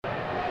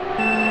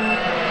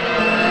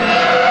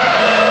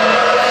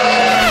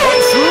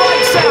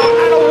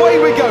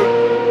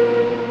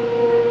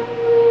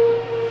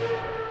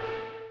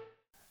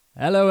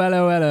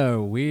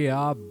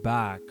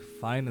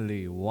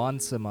Finally,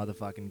 once a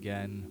motherfucking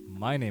again.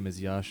 My name is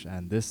Yash,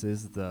 and this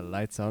is the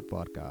Lights Out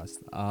podcast.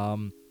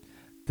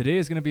 Today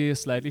is going to be a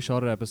slightly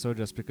shorter episode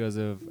just because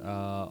of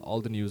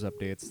all the news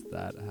updates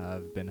that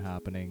have been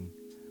happening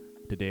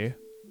today.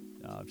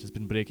 Just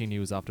been breaking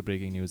news after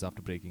breaking news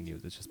after breaking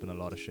news. It's just been a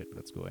lot of shit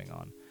that's going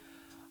on.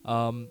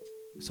 Um,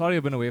 Sorry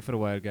I've been away for a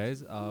while,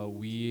 guys.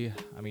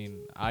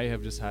 I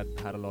have just had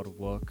a lot of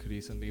work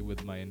recently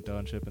with my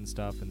internship and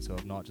stuff, and so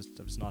I've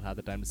just not had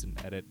the time to sit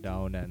and edit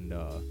down and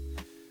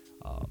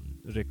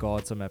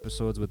record some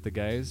episodes with the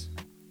guys.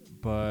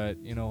 But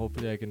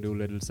hopefully I can do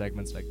little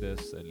segments like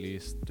this at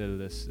least till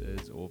this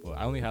is over.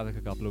 I only have like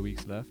a couple of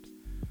weeks left,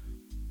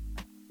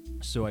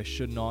 so I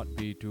should not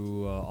be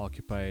too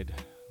occupied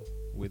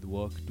with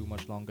work too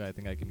much longer. I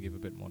think I can give a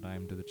bit more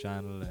time to the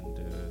channel and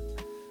to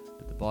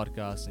the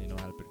podcast and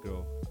help it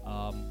grow.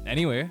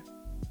 Anyway,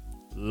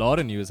 a lot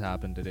of news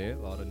happened today. A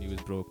lot of news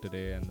broke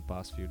today and the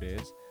past few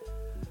days.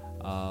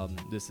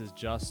 This is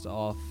just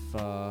off.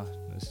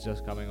 This is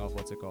just coming off.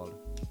 What's it called?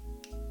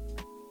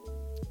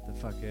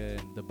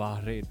 The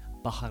Bahrain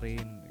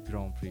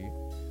Grand Prix,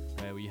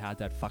 where we had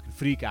that fucking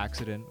freak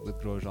accident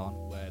with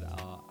Grosjean, where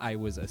I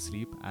was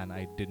asleep and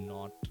I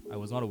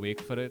was not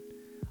awake for it.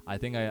 I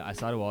think I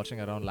started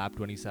watching around lap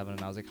 27,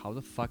 and I was like, how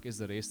the fuck is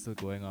the race still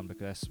going on?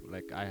 Because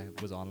I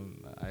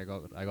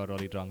got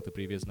really drunk the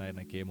previous night, and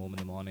I came home in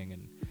the morning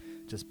and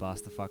just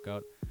passed the fuck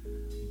out.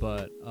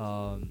 But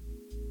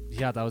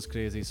yeah, that was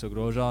crazy. So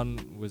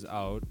Grosjean was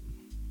out.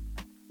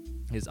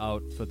 He's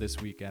out for this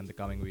weekend, the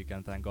coming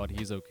weekend. Thank God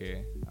he's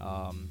okay.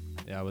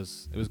 Yeah, it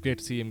was great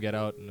to see him get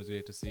out, and it was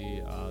great to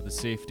see the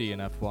safety in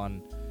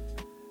F1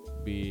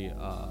 be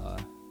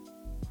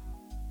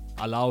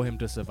allow him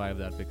to survive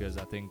that, because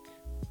I think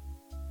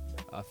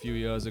a few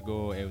years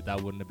ago that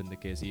wouldn't have been the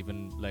case.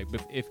 Even like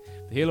if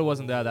the halo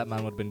wasn't there, that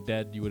man would have been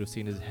dead. You would have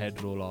seen his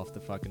head roll off the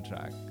fucking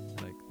track.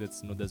 Like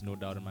there's no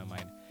doubt in my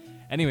mind.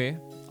 Anyway,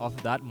 off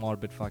that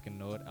morbid fucking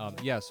note,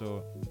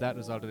 so that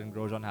resulted in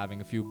Grosjean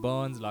having a few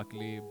burns,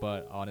 luckily,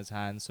 but on his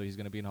hands, so he's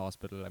gonna be in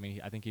hospital. I mean,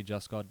 I think he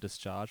just got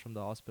discharged from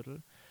the hospital,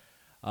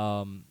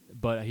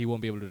 but he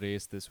won't be able to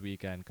race this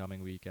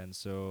coming weekend.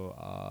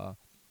 So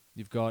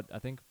you've got, I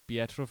think,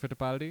 Pietro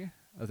Fittipaldi,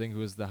 I think,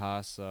 who is the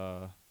Haas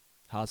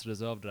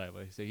reserve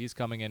driver. So he's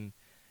coming in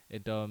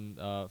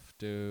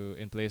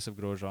place of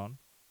Grosjean,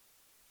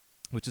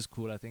 which is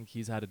cool. I think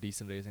he's had a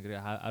decent racing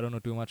career. I don't know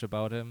too much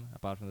about him,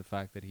 apart from the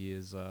fact that he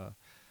is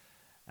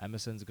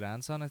Emerson's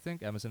grandson, I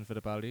think. Emerson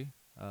Fittipaldi,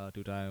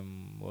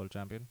 two-time world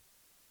champion.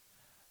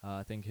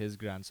 I think his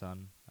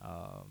grandson.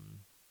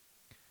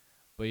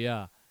 But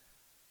yeah.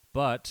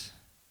 But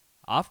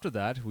after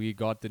that, we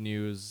got the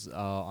news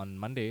on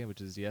Monday, which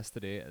is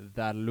yesterday,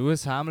 that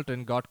Lewis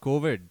Hamilton got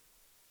COVID.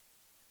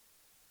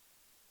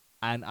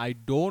 And I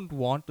don't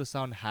want to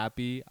sound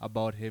happy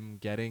about him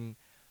getting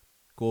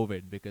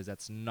COVID, because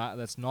that's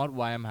not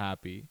why I'm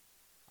happy.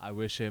 I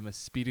wish him a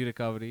speedy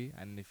recovery,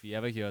 and if he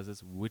ever hears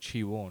this, which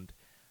he won't,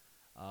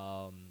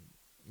 I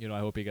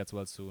hope he gets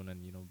well soon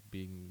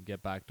and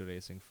get back to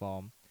racing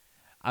form.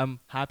 I'm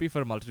happy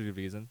for a multitude of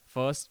reasons.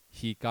 First,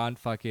 he can't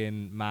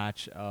fucking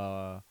match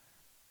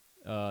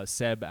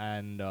Seb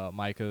and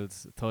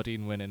Michael's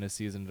 13 win in a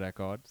season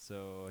record.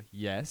 So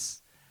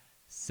yes.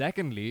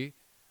 Secondly,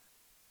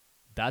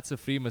 that's a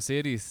free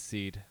Mercedes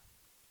seat.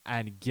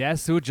 And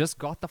guess who just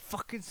got the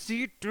fucking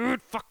seat,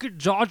 dude? Fucking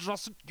George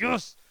Russell.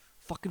 Yes.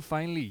 Fucking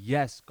finally.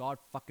 Yes. God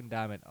fucking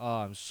damn it. Oh,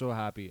 I'm so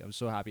happy.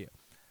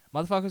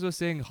 Motherfuckers were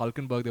saying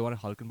Hulkenberg. They wanted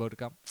Hulkenberg to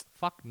come.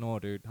 Fuck no,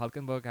 dude.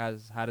 Hulkenberg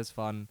has had his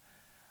fun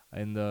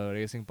in the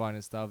Racing Point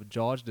and stuff.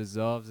 George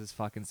deserves his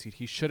fucking seat.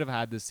 He should have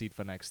had this seat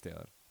for next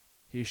year.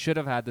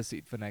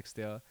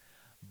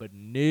 But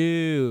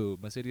no.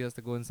 Mercedes has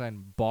to go and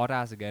sign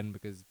Bottas again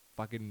because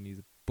fucking he's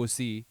a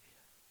pussy.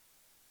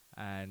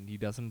 And he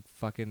doesn't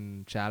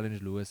fucking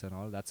challenge Lewis and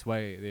all. That's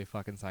why they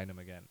fucking signed him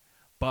again.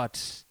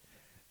 But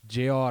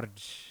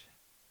George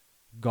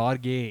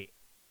Gorge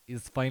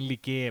is finally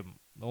came.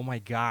 Oh my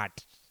god.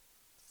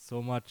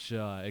 So much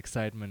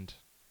excitement.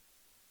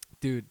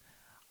 Dude,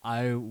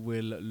 I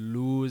will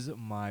lose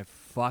my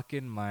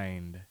fucking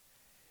mind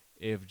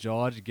if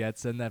George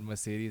gets in that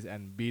Mercedes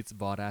and beats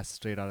Bottas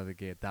straight out of the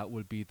gate. That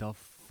would be the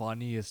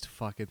funniest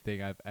fucking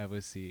thing I've ever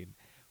seen.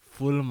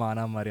 Full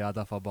mana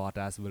Maryada for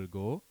Bottas will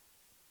go.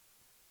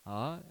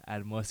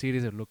 And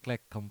Mercedes would look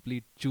like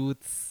complete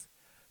choots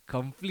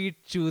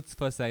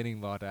for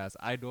signing Bottas.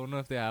 I don't know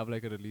if they have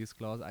like a release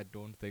clause. I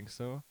don't think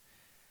so.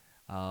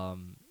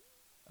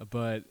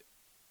 But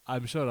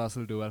I'm sure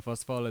Russell do well.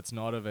 First of all, it's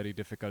not a very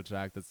difficult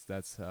track that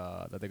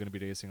they're going to be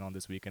racing on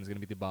this weekend. It's going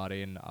to be the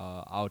Bahrain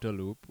outer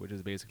loop, which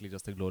is basically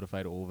just a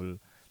glorified oval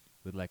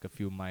with like a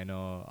few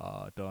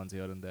minor turns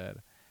here and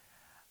there.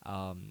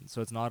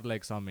 So it's not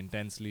like some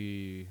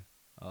intensely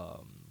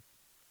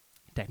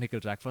technical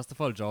track. First of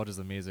all, George is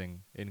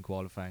amazing in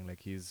qualifying. Like,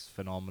 he's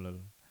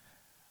phenomenal.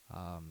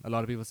 A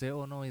lot of people say,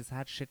 oh no, he's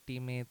had shit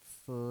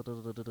teammates.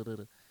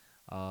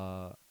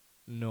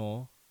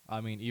 No. I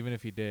mean, even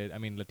if he did, I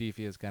mean,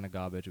 Latifi is kind of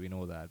garbage. We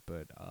know that.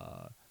 But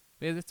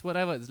It's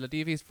whatever. It's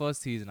Latifi's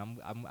first season.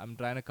 I'm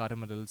trying to cut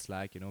him a little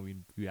slack. You know,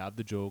 we have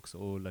the jokes.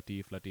 Oh,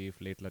 Latif,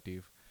 late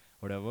Latif,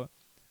 whatever.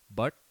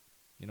 But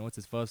it's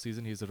his first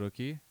season. He's a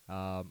rookie.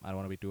 I don't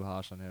want to be too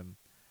harsh on him.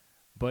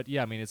 But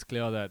yeah, I mean, it's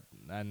clear that,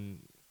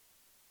 and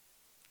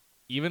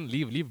even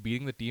leave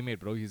beating the teammate,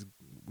 bro.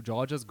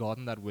 George has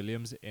gotten that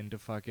Williams into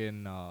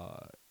fucking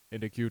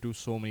into Q2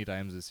 so many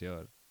times this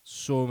year.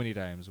 So many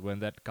times when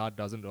that car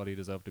doesn't really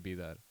deserve to be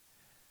there.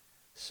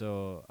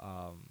 So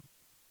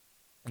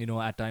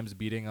at times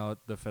beating out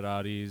the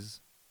Ferraris,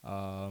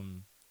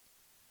 um,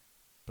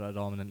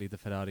 predominantly the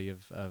Ferrari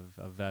of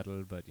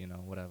Vettel, but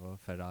whatever,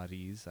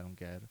 Ferraris, I don't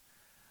care.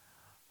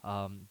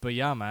 But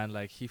yeah, man,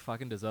 like he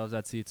fucking deserves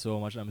that seat so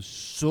much. I'm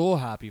so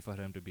happy for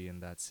him to be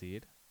in that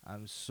seat.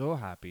 I'm so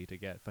happy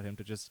for him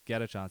to just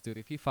get a chance, dude.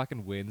 If he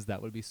fucking wins,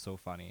 that will be so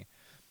funny,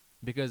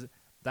 because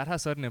that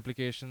has certain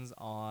implications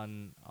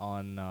on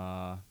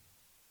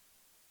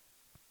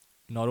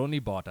not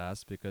only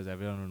Bottas, because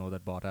everyone will know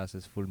that Bottas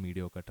is full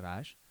mediocre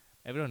trash.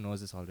 Everyone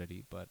knows this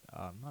already, but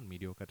not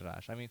mediocre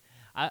trash. I mean,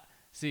 I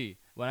see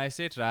when I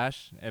say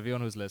trash,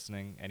 everyone who's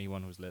listening,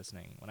 anyone who's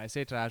listening, when I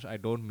say trash, I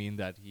don't mean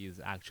that he's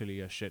actually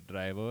a shit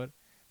driver,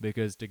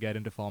 because to get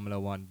into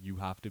Formula One, you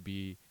have to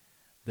be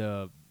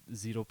the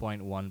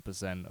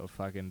 0.1% of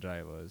fucking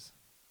drivers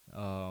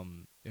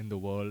in the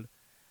world,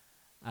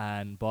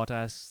 and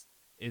Bottas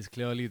is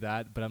clearly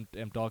that. But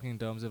I'm talking in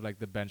terms of like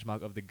the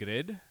benchmark of the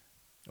grid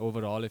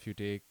overall. If you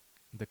take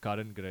the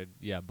current grid,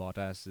 yeah,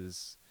 Bottas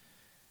is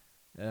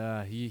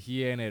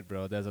he ain't it,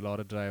 bro. There's a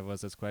lot of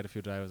drivers. There's quite a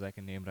few drivers I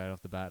can name right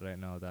off the bat right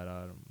now that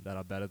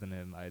are better than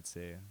him, I'd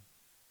say,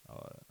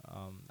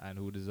 and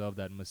who deserve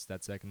that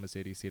second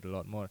Mercedes seat a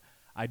lot more.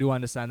 I do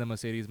understand the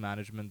Mercedes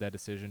management, their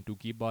decision to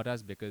keep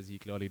Bottas, because he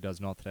clearly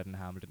does not threaten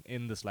Hamilton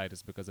in the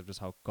slightest, because of just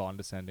how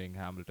condescending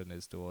Hamilton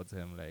is towards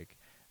him. Like,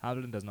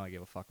 Hamilton does not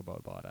give a fuck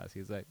about Bottas.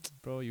 He's like,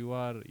 bro, you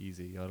are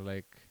easy. You're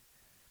like,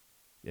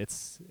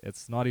 it's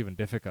not even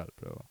difficult,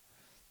 bro.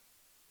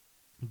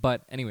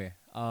 But anyway,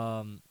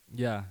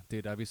 yeah,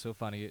 dude, that'd be so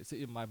funny.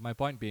 See, my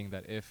point being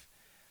that if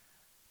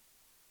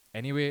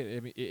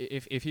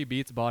he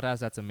beats Bottas,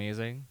 that's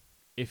amazing.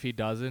 If he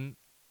doesn't,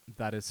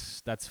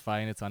 that's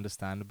fine. It's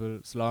understandable,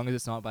 as long as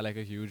it's not by like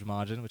a huge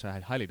margin, which I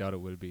highly doubt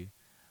it will be,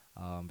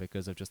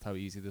 because of just how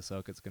easy the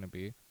circuit's gonna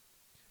be.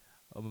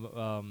 Um,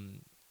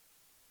 um,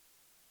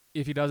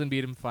 if he doesn't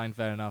beat him, fine,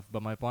 fair enough.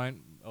 But my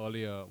point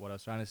earlier, what I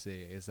was trying to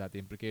say, is that the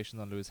implications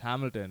on Lewis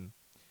Hamilton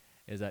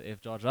is that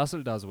if George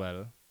Russell does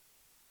well,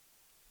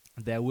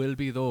 there will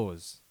be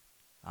those.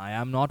 I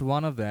am not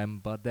one of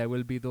them, but there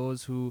will be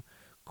those who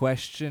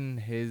question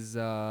his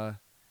not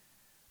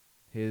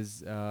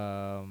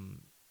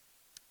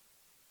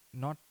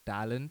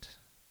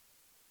talent,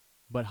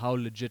 but how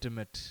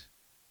legitimate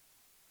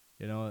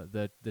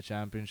the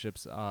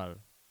championships are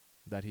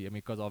that I mean,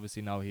 because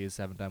obviously now he is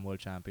 7-time world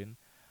champion.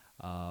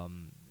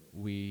 Um,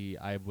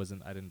 I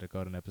didn't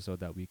record an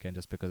episode that weekend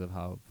just because of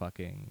how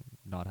fucking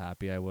not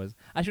happy I was.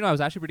 Actually, no, I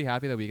was actually pretty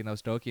happy that weekend. I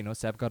was Turkey,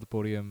 Seb got the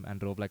podium and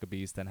drove like a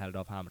beast and held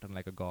off Hamilton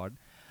like a god,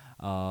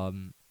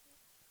 um,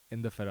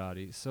 in the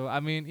Ferrari. So I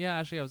mean, yeah,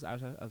 actually, I was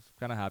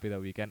kind of happy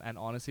that weekend. And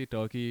honestly,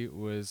 Turkey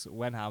was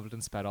when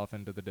Hamilton sped off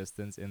into the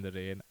distance in the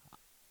rain.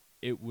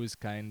 It was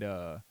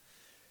it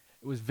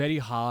was very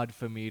hard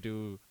for me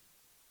to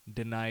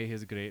deny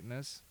his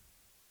greatness,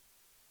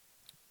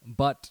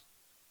 but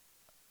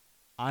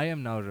I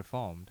am now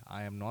reformed.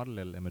 I am not a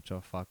little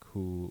immature fuck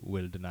who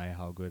will deny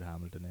how good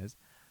Hamilton is.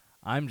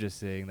 I'm just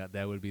saying that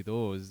there will be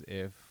those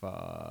if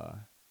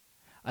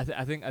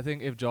I think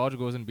if George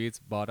goes and beats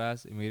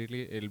Bottas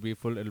immediately, it'll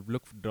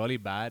look really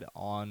bad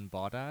on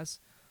Bottas.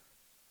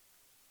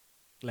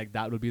 Like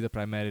that will be the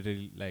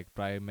primary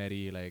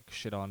like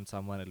shit on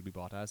someone. It'll be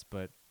Bottas,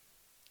 but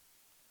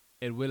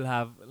it will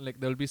have like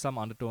there'll be some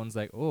undertones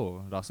like,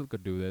 oh, Russell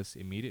could do this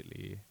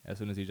immediately as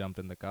soon as he jumped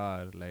in the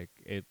car. Like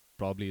it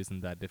probably isn't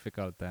that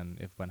difficult then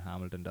if when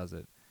Hamilton does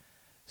it.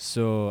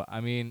 So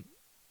I mean,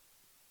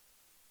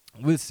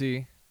 we'll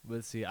see.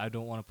 We'll see. I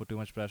don't want to put too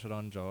much pressure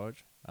on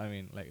George. I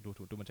mean, like too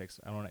much.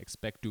 I don't want to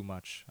expect too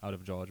much out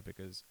of George,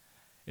 because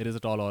it is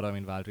a tall order. I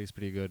mean, Valtteri's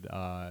pretty good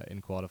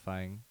in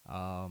qualifying.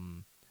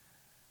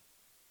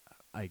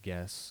 I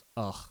guess.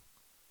 Ugh,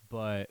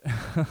 but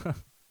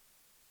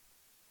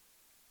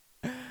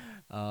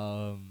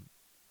um,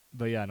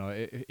 but yeah, no.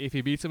 If he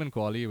beats him in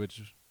quali,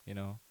 which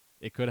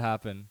it could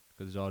happen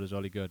because George is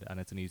really good and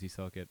it's an easy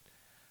circuit.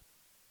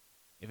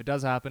 If it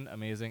does happen,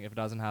 amazing. If it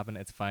doesn't happen,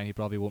 it's fine. He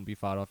probably won't be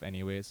far off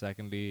anyway.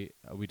 Secondly,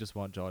 we just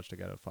want George to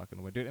get a fucking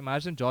win. Dude,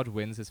 imagine George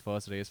wins his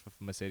first race for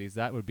Mercedes.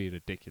 That would be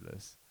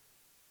ridiculous.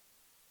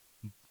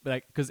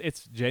 Like, because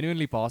it's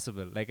genuinely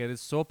possible. Like, it is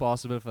so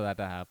possible for that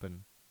to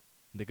happen.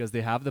 Because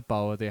they have the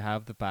power, they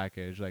have the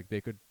package. Like,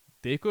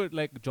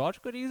 like,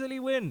 George could easily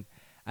win.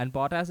 And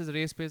Bottas's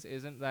race pace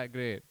isn't that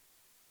great.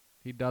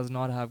 He does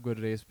not have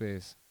good race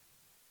pace.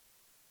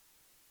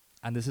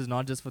 And this is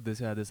not just for this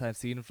year. This I've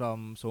seen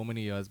from so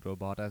many years, bro.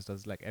 Bottas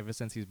does, like, ever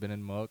since he's been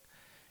in Merc,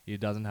 he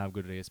doesn't have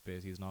good race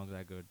pace. He's not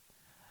that good.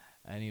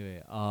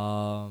 Anyway,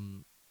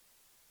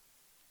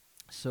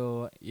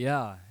 So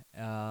yeah,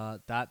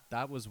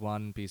 that was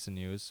one piece of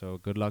news. So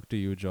good luck to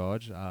you,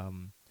 George.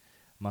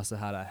 Must have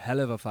had a hell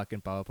of a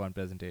fucking PowerPoint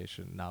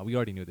presentation. Now we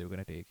already knew they were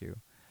gonna take you.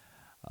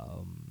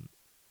 Um,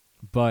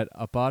 but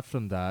apart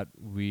from that,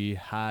 we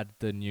had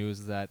the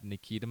news that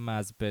Nikita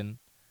Mazepin,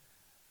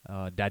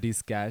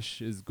 Daddy's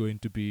Cash, is going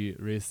to be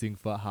racing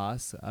for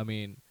Haas. I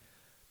mean,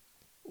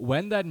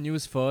 when that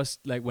news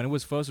first, like when it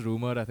was first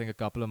rumored, I think a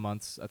couple of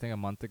months, I think a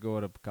month ago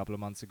or a couple of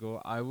months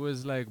ago, I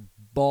was like,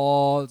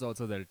 balls.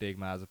 Also, they'll take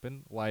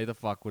Mazepin. Why the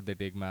fuck would they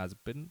take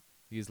Mazepin?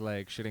 He's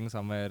like shitting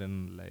somewhere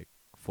in like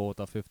fourth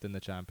or fifth in the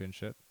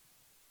championship.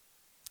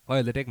 Why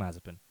will they take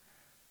Mazepin?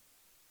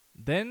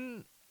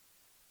 Then,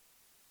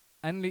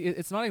 and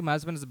it's not like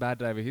Mazepin is a bad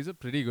driver. He's a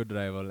pretty good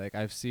driver. Like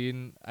I've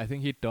seen, I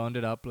think he turned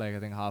it up. Like I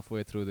think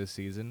halfway through this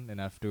season in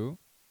F2,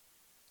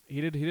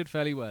 he did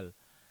fairly well.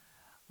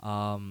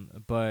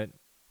 But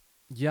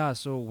yeah,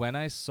 so when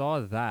I saw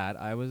that,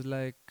 I was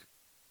like,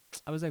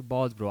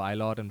 balls, bro.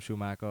 Ilott and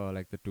Schumacher are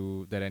like the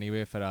two. They're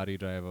anyway Ferrari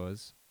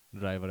drivers,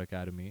 driver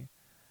academy.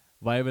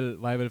 Why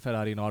will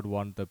Ferrari not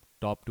want the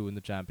top two in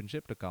the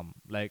championship to come?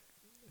 Like,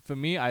 for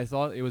me, I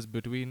thought it was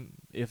between,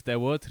 if there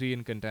were three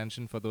in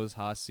contention for those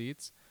Haas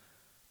seats.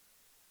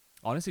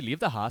 Honestly, leave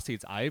the Haas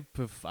seats. I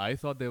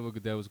thought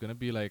there was gonna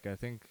be like, I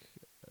think,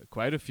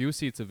 quite a few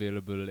seats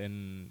available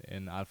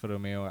in Alfa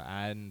Romeo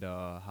and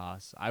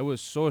Haas. I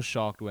was so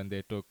shocked when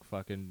they kept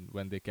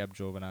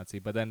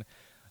Giovinazzi. But then,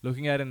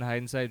 looking at it in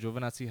hindsight,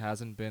 Giovinazzi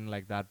hasn't been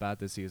like that bad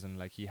this season.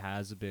 Like he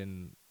has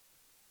been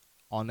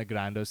on a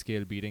grander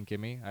scale beating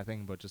Kimi, I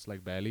think, but just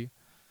like barely.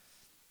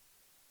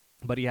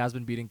 But he has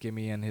been beating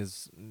Kimi, and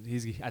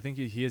I think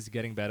he is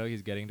getting better.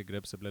 He's getting the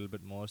grips a little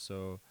bit more.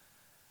 So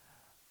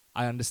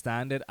I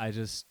understand it.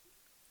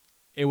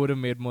 It would have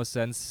made more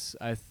sense,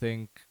 I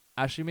think.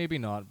 Actually, maybe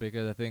not,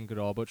 because I think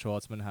Robert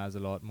Schwartzman has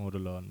a lot more to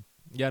learn.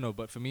 Yeah, no,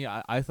 but for me,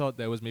 I thought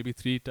there was maybe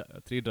three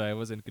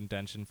drivers in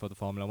contention for the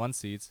Formula One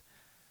seats,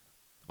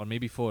 or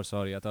maybe four.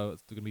 Sorry, I thought there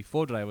was going to be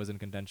four drivers in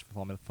contention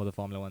for the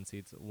Formula One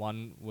seats.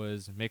 One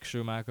was Mick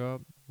Schumacher,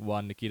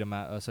 one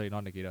sorry,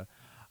 not Nikita,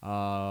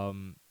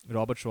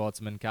 Robert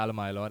Schwartzman, Callum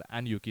Ilott,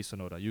 and Yuki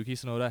Tsunoda. Yuki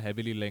Tsunoda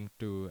heavily linked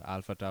to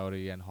Alpha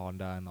Tauri and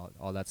Honda and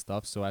all that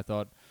stuff. So I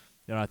thought,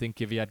 I think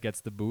Kvyat gets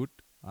the boot,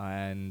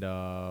 and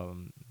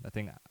I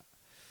think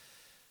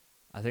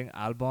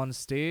Albon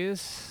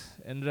stays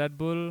in Red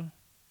Bull,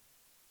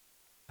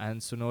 and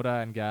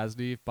Tsunoda and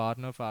Gasly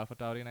partner for Alpha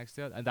Tauri next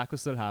year, and that could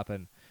still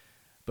happen.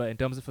 But in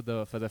terms of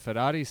for the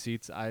Ferrari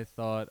seats, I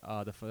thought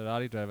the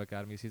Ferrari Driver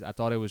Academy seats, I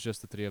thought it was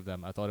just the three of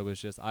them. I thought it was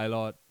just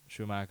Ilott,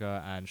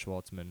 Schumacher, and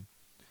Schwartzman.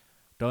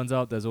 Turns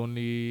out there's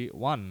only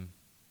one,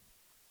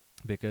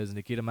 because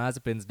Nikita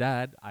Mazepin's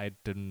dad, I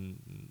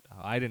didn't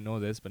know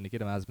this, but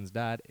Nikita Mazepin's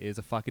dad is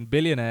a fucking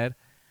billionaire,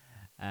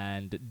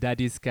 and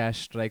Daddy's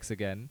cash strikes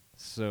again.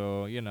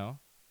 So here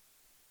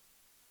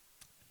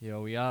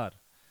we are.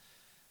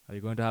 Are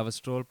you going to have a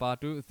stroll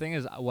part two? The thing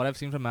is, what I've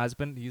seen from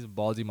Mazepin, he's a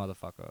ballsy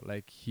motherfucker.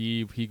 Like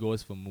he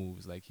goes for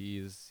moves. Like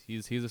he's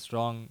a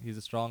strong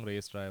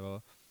race driver.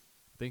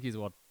 I think he's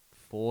what,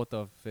 fourth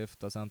or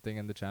fifth or something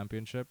in the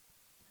championship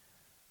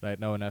right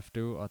now in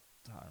F2. Or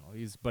I don't know.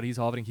 He's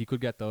hovering. He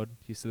could get third.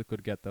 He still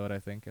could get third, I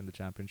think, in the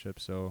championship.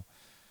 So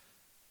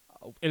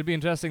it'll be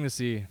interesting to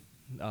see.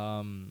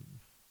 Um,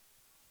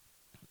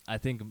 I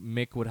think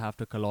Mick would have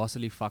to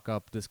colossally fuck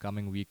up this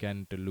coming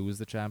weekend to lose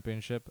the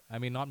championship. I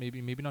mean, not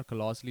maybe not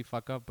colossally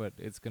fuck up, but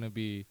it's gonna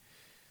be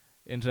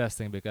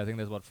interesting, because I think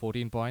there's what,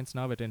 14 points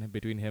now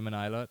between him and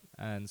Eilert,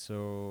 and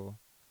so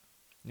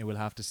we'll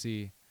have to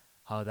see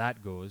how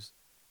that goes.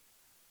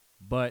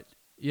 But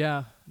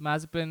yeah,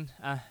 Mazepin,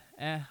 I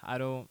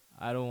don't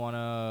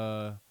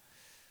wanna,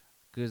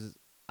 because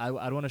I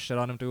don't want to shit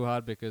on him too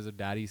hard because of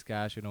Daddy's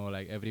cash.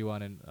 Like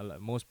everyone and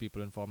most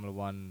people in Formula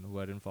One who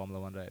are in Formula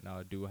One right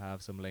now do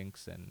have some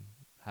links and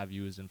have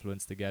used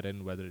influence to get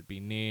in, whether it be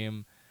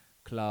name,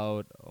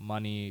 clout, or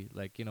money.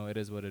 Like it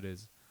is what it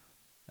is.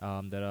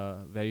 There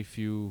are very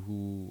few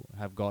who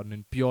have gotten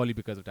in purely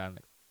because of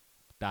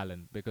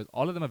talent, because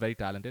all of them are very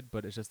talented,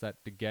 but it's just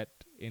that to get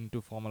into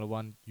Formula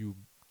One, you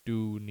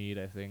do need,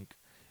 I think,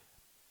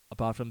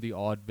 apart from the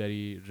odd,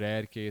 very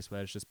rare case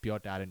where it's just pure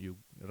talent, you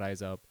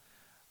rise up.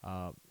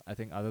 I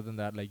think other than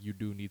that, like you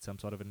do need some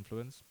sort of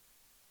influence.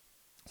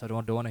 So I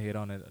don't want to hate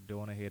on it. Don't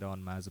want to hate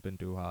on Mazepin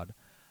too hard.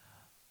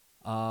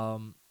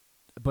 Um,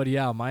 but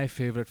yeah, my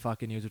favorite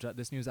fucking news,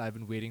 this news I've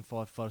been waiting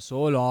for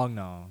so long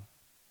now.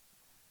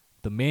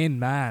 The main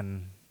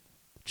man,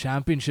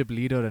 championship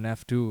leader in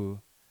F2,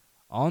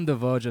 on the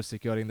verge of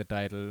securing the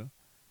title.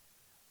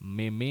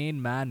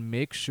 Main man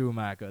Mick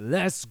Schumacher.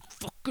 Let's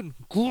fucking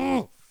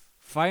go!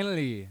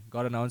 Finally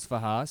got announced for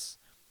Haas.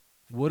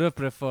 Would have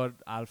preferred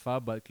Alpha,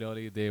 but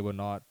clearly they were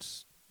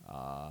not.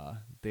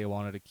 They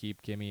wanted to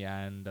keep Kimi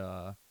and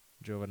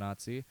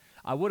Giovinazzi.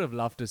 I would have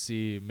loved to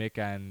see Mick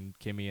and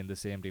Kimi in the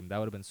same team. That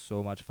would have been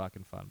so much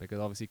fucking fun,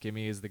 because obviously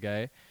Kimi is the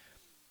guy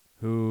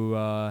who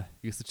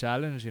used to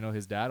challenge,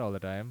 his dad all the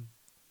time,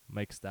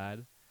 Mick's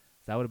dad.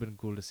 That would have been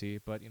cool to see,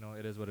 but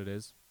it is what it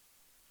is.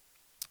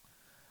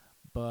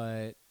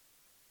 But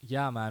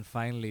Yeah, man,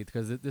 finally,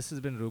 because this has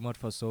been rumored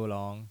for so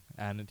long,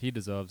 and he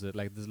deserves it.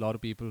 Like, there's a lot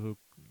of people who,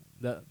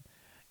 the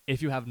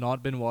if you have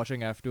not been watching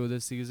F2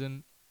 this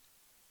season,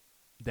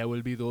 there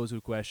will be those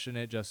who question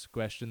it, just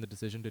question the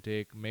decision to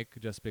take Mick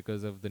just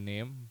because of the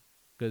name.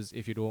 Because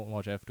if you don't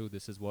watch F2,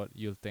 this is what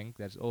you'll think.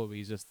 That's, oh,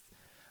 he's just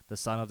the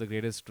son of the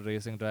greatest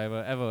racing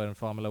driver ever in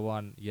Formula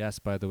One. Yes,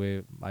 by the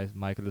way,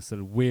 Michael is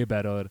still way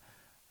better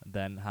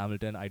than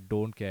Hamilton. I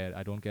don't care.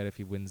 I don't care if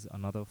he wins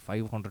another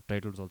 500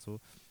 titles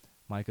also.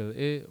 Michael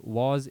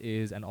was,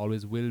 is, and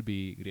always will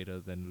be greater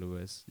than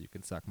Lewis. You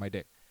can suck my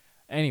dick.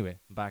 Anyway,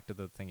 back to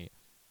the thingy.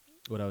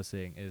 What I was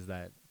saying is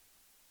that,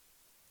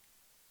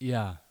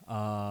 yeah,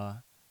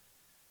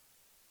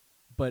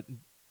 but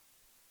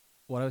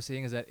what I was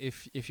saying is that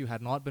if you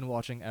had not been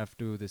watching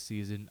F2 this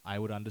season, I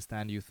would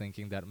understand you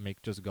thinking that Mick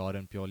just got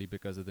in purely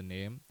because of the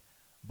name.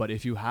 But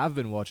if you have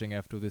been watching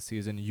F2 this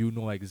season, you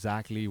know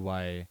exactly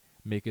why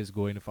Mick is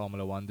going to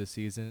Formula One this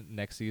season,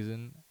 next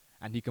season,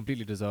 and he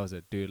completely deserves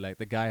it, dude. Like,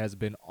 the guy has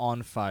been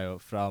on fire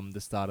from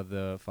the start of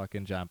the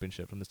fucking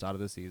championship, from the start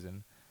of the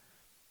season.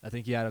 I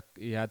think he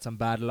had some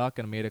bad luck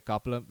and made a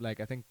couple of,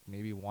 like, I think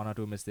maybe one or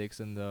two mistakes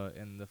in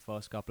the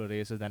first couple of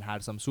races. Then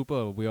had some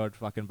super weird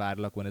fucking bad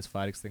luck when his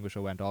fire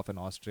extinguisher went off in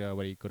Austria,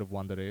 where he could have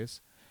won the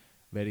race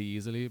very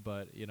easily.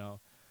 But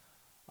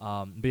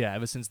but yeah,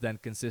 ever since then,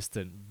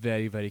 consistent,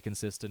 very very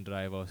consistent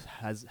driver,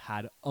 has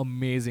had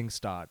amazing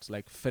starts,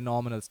 like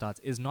phenomenal starts.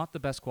 Is not the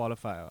best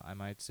qualifier, I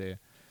might say.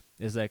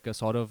 Is like a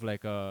sort of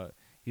like a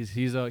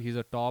he's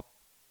a top,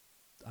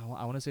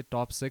 I want to say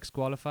top six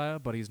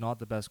qualifier, but he's not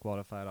the best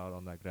qualifier out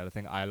on that grid. I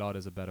think Ilott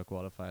is a better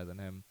qualifier than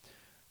him.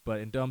 But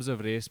in terms of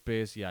race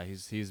pace, yeah,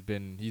 he's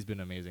been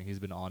amazing. He's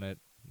been on it.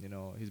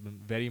 He's been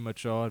very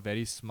mature,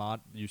 very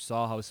smart. You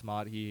saw how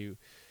smart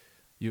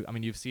I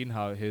mean, you've seen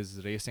how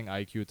his racing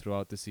IQ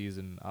throughout the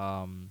season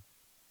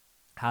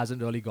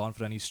hasn't really gone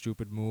for any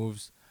stupid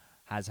moves.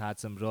 Has had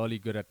some really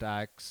good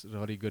attacks,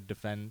 really good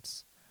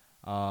defense.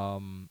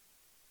 Um,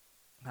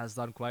 has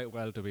done quite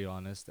well, to be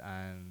honest,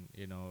 and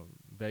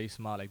very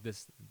smart. Like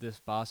this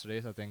past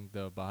race, I think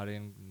the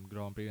Bahrain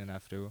Grand Prix in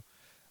F2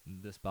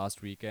 this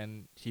past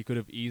weekend, he could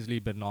have easily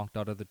been knocked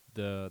out of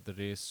the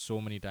race so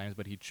many times,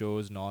 but he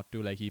chose not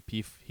to. Like, he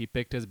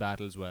picked his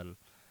battles well,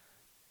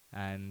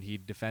 and he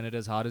defended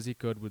as hard as he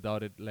could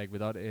without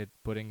it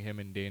putting him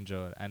in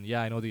danger. And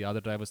yeah, I know the other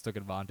drivers took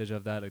advantage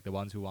of that, like the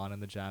ones who won in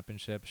the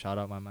championship. Shout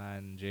out my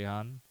man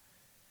Jehan.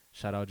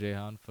 Shout out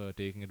Jehan for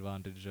taking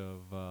advantage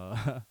of.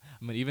 I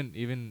mean,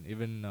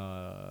 even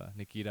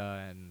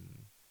Nikita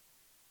and,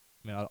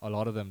 I mean, a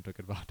lot of them took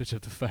advantage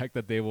of the fact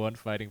that they weren't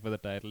fighting for the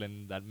title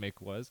and that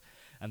Mick was,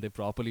 and they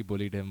properly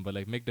bullied him. But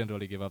like, Mick didn't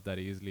really give up that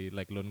easily.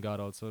 Like, Lundgaard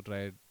also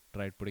tried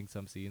putting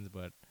some scenes,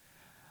 but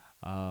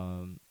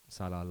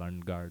Salah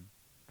Lundgaard,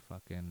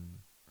 fucking.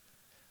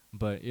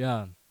 But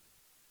yeah,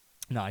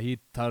 nah, he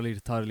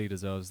thoroughly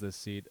deserves this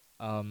seat.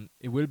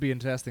 It will be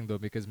interesting though,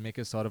 because Mick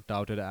is sort of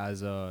touted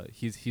as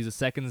he's a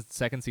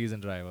second season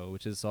driver,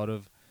 which is sort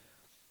of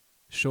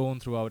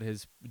shown throughout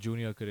his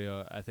junior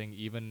career. I think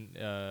even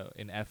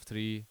in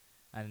F3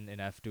 and in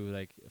F2,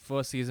 like,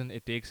 first season,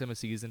 it takes him a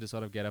season to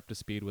sort of get up to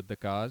speed with the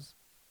cars,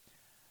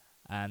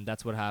 and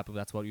that's what happened.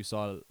 That's what you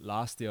saw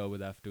last year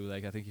with F2.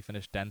 Like, I think he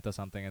finished 10th or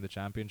something in the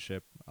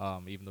championship,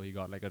 even though he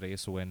got like a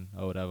race win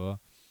or whatever.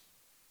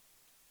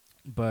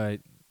 But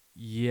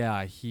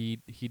yeah,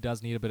 he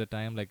does need a bit of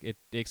time. Like, it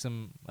takes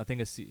him, I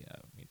think, I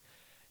mean,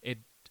 it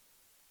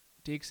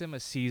takes him a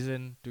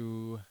season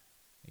to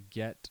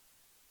get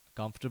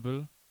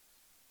comfortable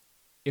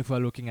if we're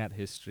looking at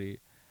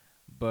history.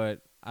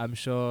 But I'm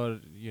sure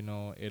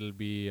he'll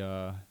be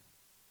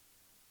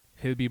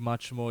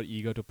much more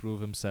eager to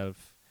prove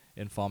himself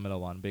in Formula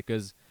One,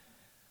 because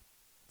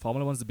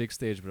Formula One's the big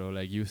stage, bro.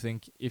 Like,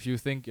 if you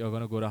think you're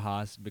gonna go to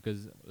Haas,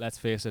 because let's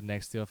face it,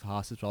 next year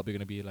Haas is probably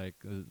gonna be like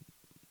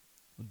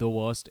the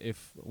worst,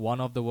 if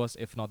one of the worst,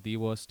 if not the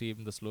worst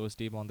team, the slowest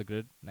team on the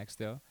grid next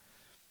year.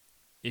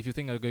 If you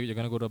think you're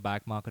gonna go to a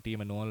back marker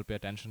team and no one will pay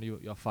attention to you,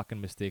 you're fucking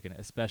mistaken.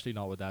 Especially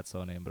not with that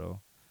surname,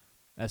 bro.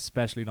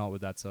 Especially not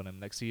with that surname.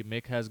 Like, see,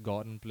 Mick has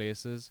gotten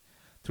places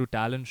through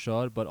talent,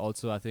 sure, but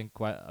also I think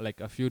quite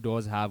like a few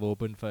doors have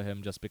opened for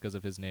him just because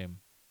of his name.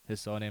 His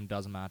surname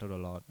does matter a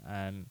lot,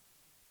 and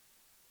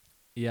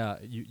yeah,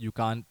 you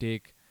can't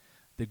take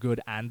the good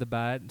and the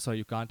bad. So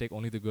you can't take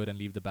only the good and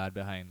leave the bad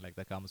behind. Like,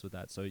 that comes with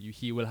that. So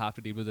he will have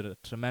to deal with a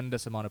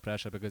tremendous amount of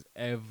pressure, because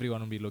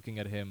everyone will be looking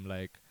at him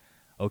like,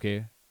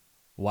 okay,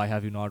 why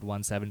have you not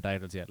won 7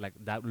 titles yet? Like,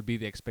 that will be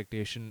the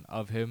expectation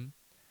of him.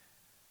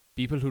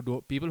 People who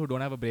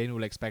don't have a brain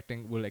will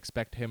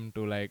expect him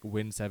to like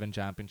win 7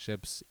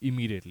 championships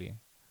immediately,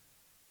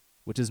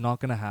 which is not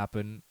gonna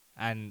happen.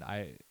 And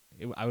I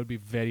would be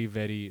very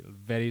very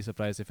very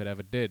surprised if it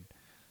ever did,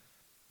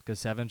 because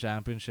 7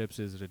 championships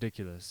is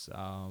ridiculous.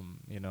 So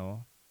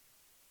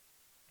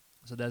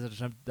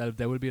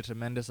there will be a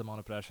tremendous amount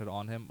of pressure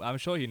on him. I'm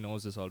sure he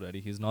knows this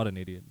already. He's not an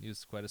idiot.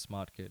 He's quite a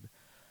smart kid.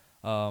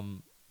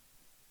 Um,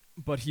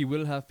 but he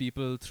will have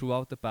people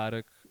throughout the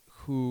paddock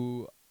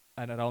who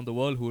and around the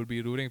world who will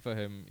be rooting for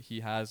him. He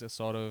has a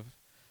sort of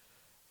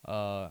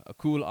a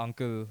cool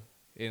uncle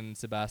in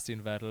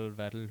Sebastian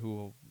Vettel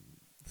who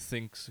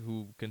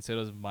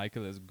considers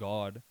Michael as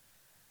God.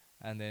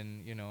 And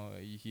then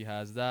he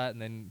has that,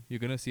 and then you're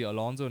gonna see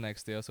Alonso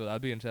next year, so that'll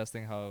be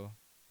interesting. How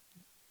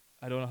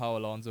I don't know how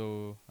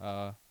Alonso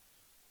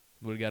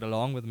will get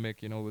along with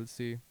Mick. We'll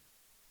see.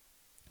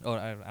 Or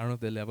I don't know if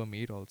they'll ever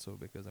meet also,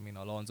 because I mean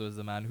Alonso is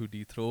the man who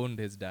dethroned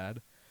his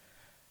dad.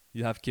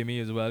 You have Kimi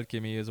as well.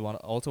 Kimi is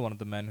also one of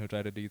the men who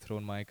tried to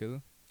dethrone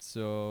Michael.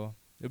 So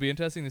it'll be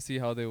interesting to see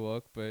how they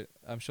work. But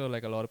I'm sure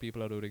like a lot of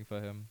people are rooting for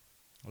him,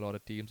 a lot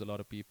of teams, a lot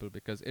of people,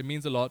 because it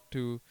means a lot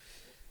to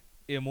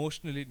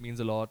emotionally. It means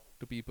a lot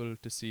to people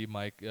to see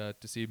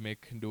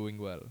Mick doing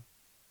well,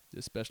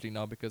 especially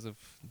now because of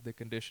the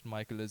condition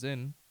Michael is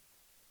in.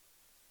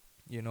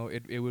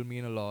 It will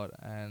mean a lot,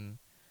 and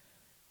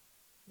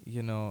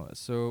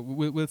so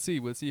we'll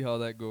see how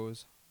that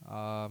goes.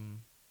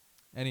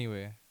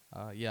 Anyway,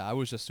 yeah, I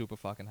was just super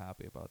fucking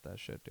happy about that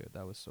shit, dude.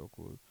 That was so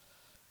cool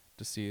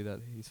to see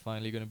that he's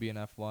finally gonna be in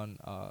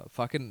F1.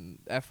 Fucking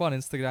F1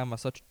 Instagram are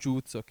such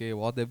truths. Okay,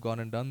 what they've gone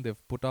and done,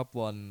 they've put up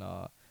one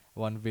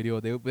video.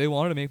 They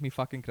wanted to make me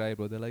fucking cry,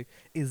 bro. They're like,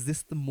 "Is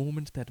this the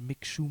moment that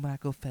Mick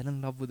Schumacher fell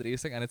in love with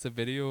racing?" And it's a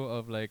video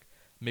of like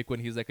Mick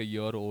when he's like a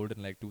year old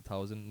in like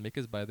 2000. Mick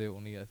is by the way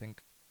only I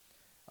think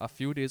a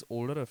few days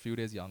older, or a few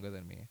days younger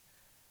than me.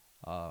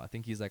 I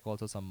think he's like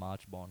also some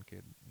March born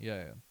kid. Yeah,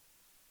 yeah.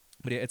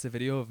 But yeah, it's a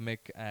video of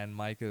Mick and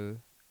Michael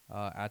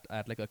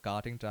at like a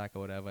karting track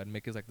or whatever, and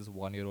Mick is like this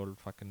 1 year old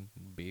fucking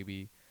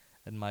baby,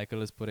 and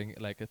Michael is put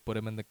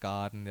him in the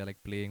car, and they're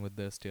like playing with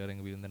the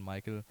steering wheel, and then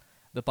Michael.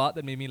 The part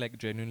that made me like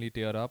genuinely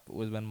tear up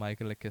was when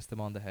Michael like kissed him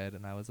on the head,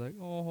 and I was like,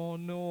 oh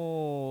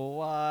no,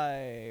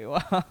 why,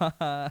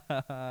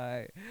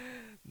 why,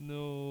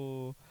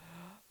 no,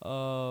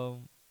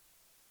 um.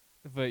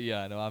 But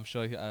yeah, no, I'm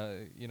sure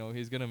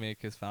he's gonna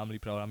make his family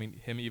proud. I mean,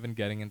 him even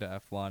getting into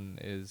F1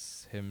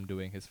 is him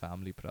doing his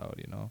family proud.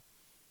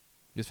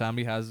 His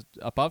family has,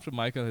 apart from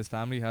Michael, his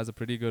family has a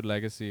pretty good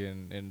legacy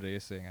in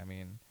racing. I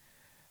mean,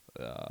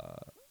 uh,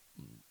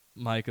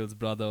 Michael's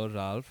brother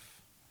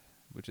Ralph,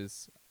 which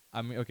is,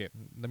 I mean, okay,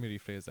 let me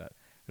rephrase that.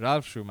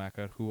 Ralph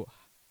Schumacher, who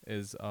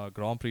is a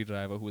Grand Prix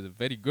driver, who is a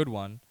very good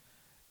one,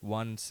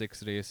 won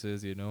 6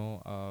 races,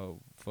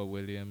 for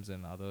Williams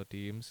and other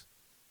teams,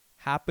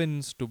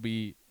 happens to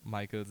be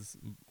Michael's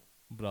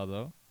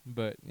brother.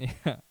 But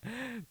yeah,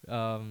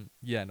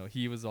 yeah, no,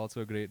 he was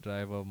also a great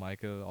driver.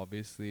 Michael,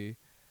 obviously,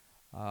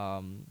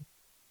 um,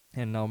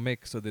 and now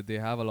Mick. So that they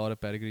have a lot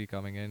of pedigree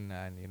coming in,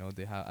 and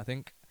they have. I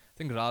think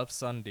Ralph's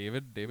son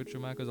David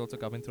Schumacher is also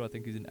coming through. I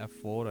think he's in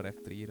F4 or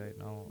F3 right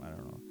now. I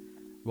don't know,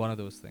 one of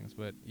those things.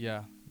 But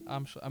yeah,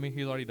 I'm sure. I mean,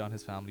 he's already done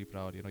his family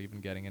proud.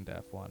 Even getting into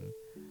F1.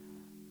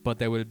 But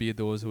there will be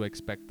those who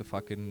expect the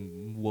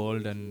fucking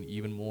world and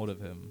even more of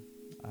him.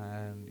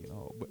 And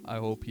I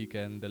hope he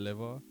can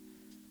deliver.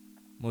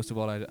 Most of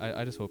all,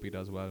 I just hope he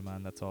does well,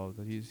 man. That's all.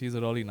 He's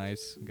a really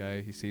nice guy.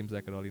 He seems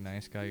like a really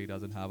nice guy. He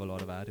doesn't have a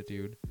lot of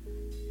attitude.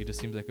 He just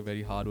seems like a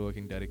very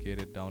hardworking,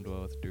 dedicated, down to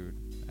earth dude.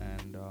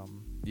 And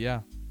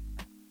yeah,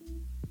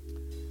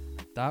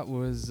 that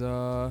was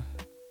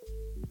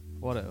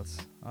what else?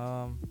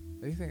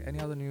 Anything? Any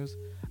other news?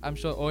 I'm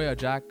sure. Oh yeah,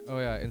 Jack. Oh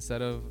yeah.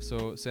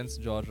 Since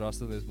George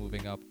Russell is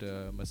moving up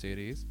to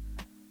Mercedes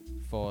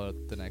for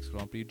the next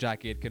Grand Prix,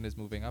 Jack Aitken is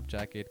moving up.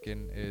 Jack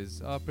Aitken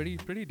is a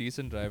pretty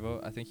decent driver.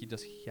 I think he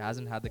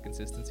hasn't had the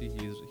consistency.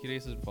 He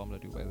races in Formula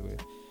 2, by the way.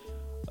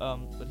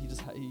 But he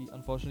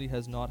unfortunately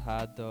has not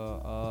had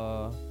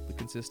the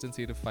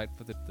consistency to fight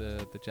for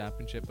the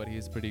championship. But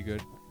he's pretty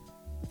good.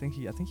 I think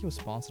he was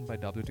sponsored by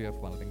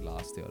WTF1, I think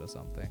last year or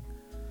something.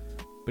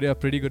 But yeah,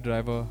 pretty good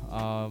driver.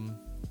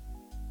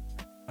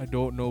 I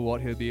don't know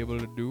what he'll be able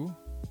to do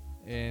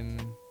in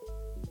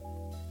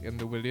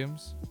the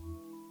Williams.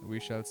 We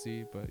shall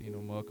see. But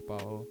Merc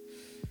Power.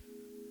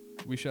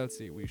 We shall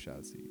see.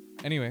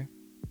 Anyway,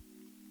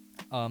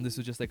 this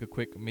was just like a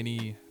quick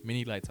mini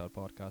Lights Out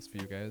podcast for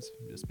you guys,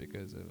 just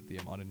because of the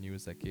amount of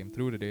news that came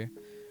through today.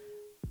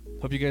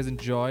 Hope you guys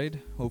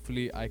enjoyed.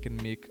 Hopefully, I can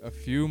make a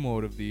few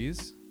more of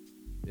these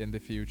in the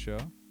future.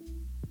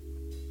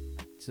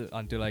 So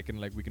until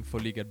we can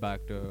fully get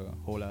back to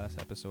whole ass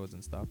episodes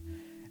and stuff.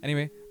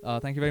 Anyway,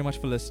 thank you very much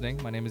for listening.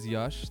 My name is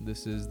Yash.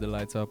 This is the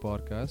Lights Out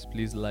Podcast.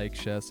 Please like,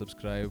 share,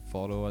 subscribe,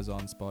 follow us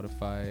on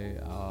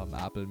Spotify,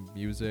 Apple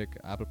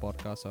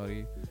Podcast,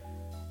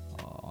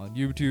 on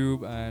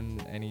YouTube,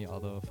 and any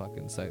other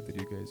fucking site that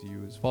you guys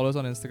use. Follow us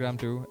on Instagram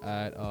too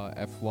at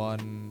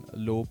F1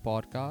 Low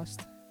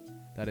Podcast.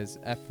 That is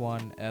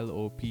F1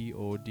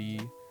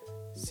 LOPODCAST.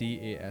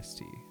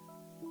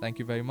 Thank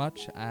you very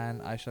much,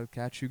 and I shall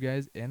catch you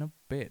guys in a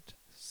bit.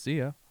 See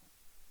ya.